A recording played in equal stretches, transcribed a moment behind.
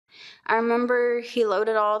I remember he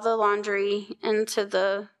loaded all the laundry into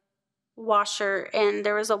the washer, and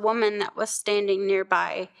there was a woman that was standing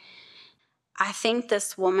nearby. I think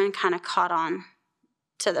this woman kind of caught on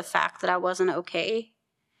to the fact that I wasn't okay.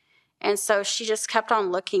 And so she just kept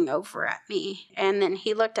on looking over at me. And then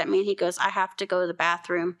he looked at me and he goes, I have to go to the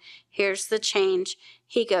bathroom. Here's the change.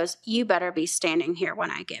 He goes, you better be standing here when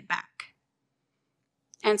I get back.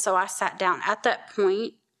 And so I sat down. At that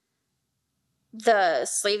point, the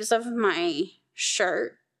sleeves of my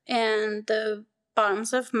shirt and the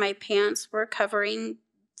bottoms of my pants were covering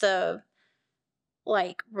the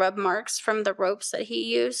rub marks from the ropes that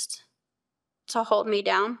he used to hold me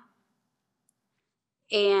down.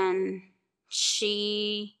 And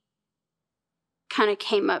she kind of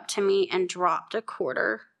came up to me and dropped a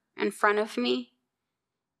quarter in front of me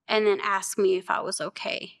and then asked me if I was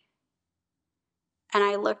okay. And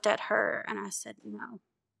I looked at her and I said, no,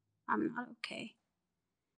 I'm not okay.